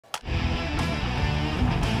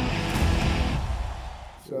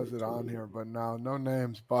says it on here, but no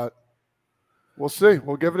names. But we'll see.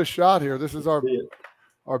 We'll give it a shot here. This is our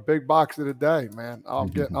big box of the day, man. I'm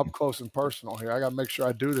getting up close and personal here. I got to make sure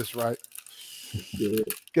I do this right.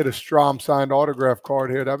 Get a Strahm signed autograph card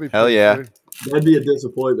here. That'd be hell yeah. sweet. That'd be a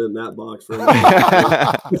disappointment in that box for me.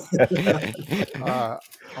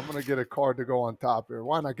 I'm gonna get a card to go on top here.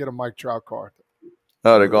 Why not get a Mike Trout card?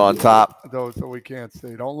 Oh, to go on top. Those so we can't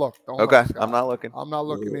see. Don't look. Okay, look, I'm not looking. I'm not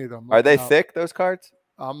looking either. Are they thick, those cards?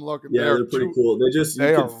 I'm looking. Yeah, they're pretty cool. They just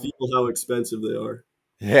you can feel how expensive they are.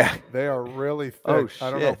 Yeah, they are really thick. Oh, shit.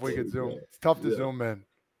 I don't know if we could zoom. It's tough to zoom in.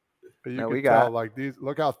 But you can tell, like these.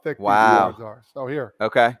 Look how thick these cards are. So here.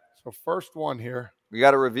 Okay. So first one here. We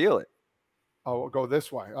got to reveal it. Oh, we'll go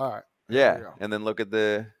this way. All right. Yeah, and then look at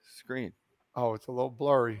the screen. Oh, it's a little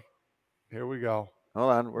blurry. Here we go.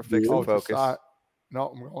 Hold on, we're fixing focus. No,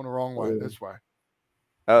 I'm going the wrong way. This way.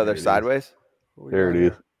 Oh, they're sideways? There it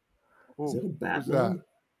is. Ooh, is that a Batman?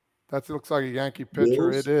 That? That looks like a Yankee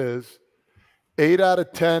pitcher. It is. 8 out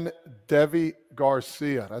of 10, Devi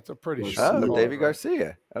Garcia. That's a pretty shot. Oh, Devi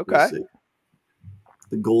Garcia. Okay.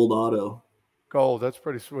 The gold auto. Gold. That's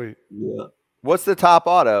pretty sweet. Yeah. What's the top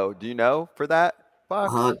auto? Do you know for that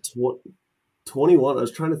box? 21. I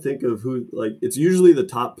was trying to think of who, like, it's usually the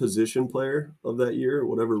top position player of that year,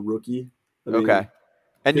 whatever rookie. I mean, okay.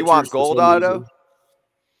 And you want gold auto?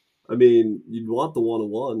 I mean, you'd want the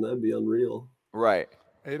 101. That'd be unreal. Right.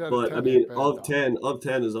 8 out but, of 10 I mean, of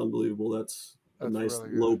 10 is unbelievable. That's a nice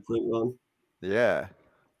really low print run. Yeah.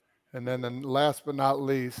 And then last but not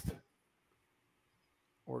least,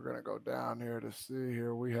 we're going to go down here to see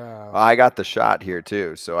here. We have. I got the shot here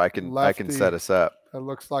too, so I can set us up. That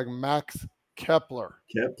looks like Max Kepler.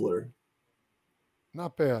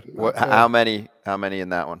 Not bad. What? How many in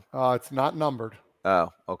that one? It's not numbered. Oh,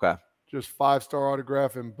 okay. Just 5-star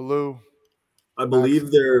autograph in blue. I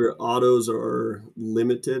believe their autos are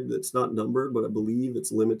limited. It's not numbered, but I believe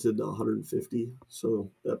it's limited to 150.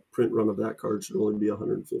 So that print run of that card should only be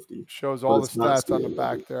 150. Shows all the stats on the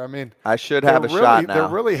back there. I mean, I should have a shot now. They're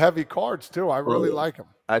really heavy cards too. I really like them.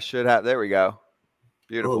 I should have. There we go.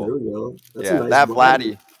 Beautiful. Oh, there we go. That's a nice that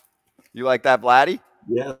Vladdy. You like that Vladdy?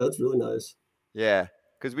 Yeah, that's really nice. Yeah,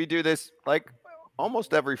 because we do this like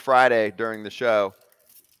almost every Friday during the show.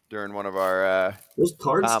 During one of our those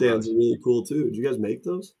card stands are really cool too. Did you guys make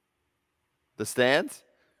those? The stands?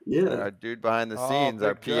 Yeah. Our dude behind the scenes,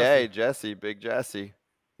 our PA, Jesse, Big Jesse.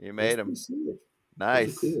 You made him.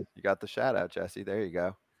 Nice. Cool. You got the shout out, Jesse. There you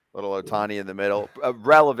go. Little Ohtani in the middle.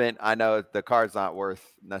 Relevant. I know the card's not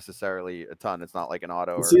worth necessarily a ton. It's not like an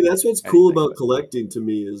auto. See, that's what's cool about collecting to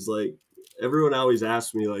me is like everyone always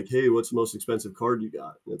asks me like, hey, what's the most expensive card you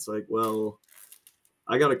got? And it's like, well,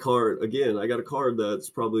 I got a card that's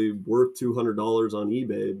probably worth $200 on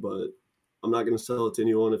eBay, but I'm not going to sell it to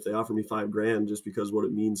anyone if they offer me $5,000 just because what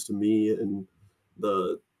it means to me. And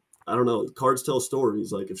I don't know, cards tell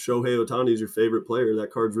stories. Like if Shohei Ohtani is your favorite player,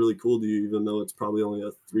 that card's really cool to you, even though it's probably only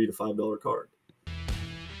a $3 to $5 card.